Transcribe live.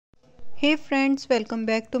Hey friends, welcome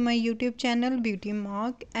back to my YouTube channel Beauty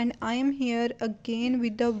Mark, and I am here again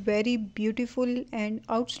with a very beautiful and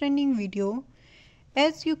outstanding video.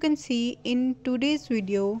 As you can see in today's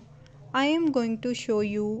video, I am going to show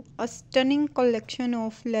you a stunning collection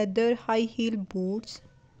of leather high heel boots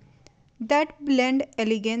that blend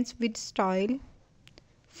elegance with style.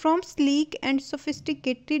 From sleek and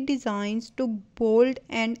sophisticated designs to bold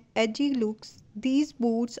and edgy looks, these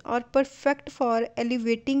boots are perfect for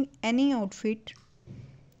elevating any outfit.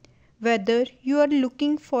 Whether you are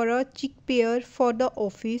looking for a chic pair for the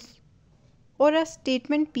office or a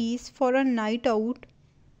statement piece for a night out,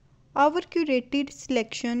 our curated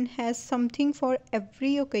selection has something for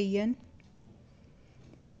every occasion.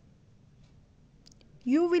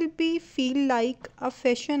 You will feel like a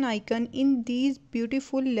fashion icon in these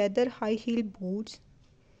beautiful leather high heel boots.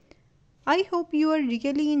 I hope you are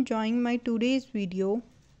really enjoying my today's video.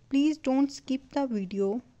 Please don't skip the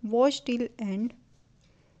video. Watch till end.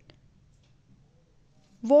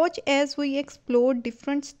 Watch as we explore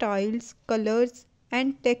different styles, colors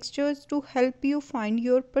and textures to help you find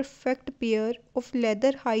your perfect pair of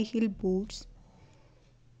leather high heel boots.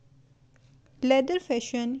 Leather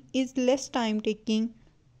fashion is less time taking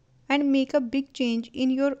and make a big change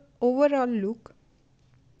in your overall look.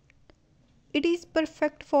 It is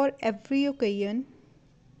perfect for every occasion.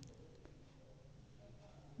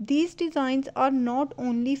 These designs are not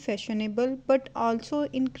only fashionable but also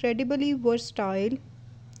incredibly versatile.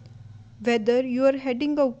 Whether you are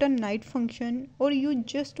heading out a night function or you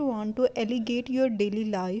just want to elevate your daily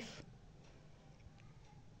life,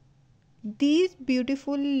 these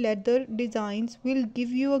beautiful leather designs will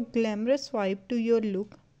give you a glamorous vibe to your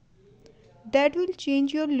look that will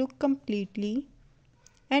change your look completely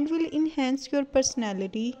and will enhance your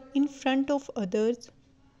personality in front of others.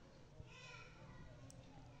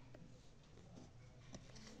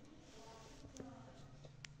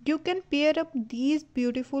 You can pair up these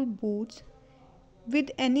beautiful boots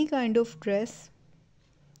with any kind of dress.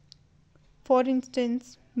 For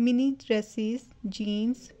instance, mini dresses,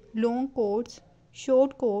 jeans, long coats,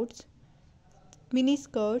 short coats, mini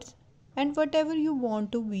skirts, and whatever you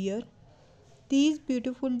want to wear. These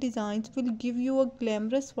beautiful designs will give you a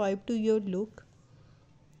glamorous vibe to your look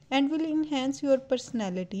and will enhance your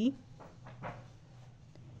personality.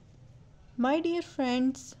 My dear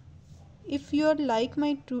friends, if you are like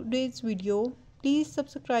my today's video, please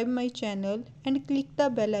subscribe my channel and click the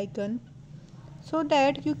bell icon so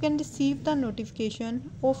that you can receive the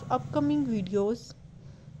notification of upcoming videos.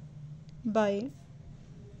 Bye.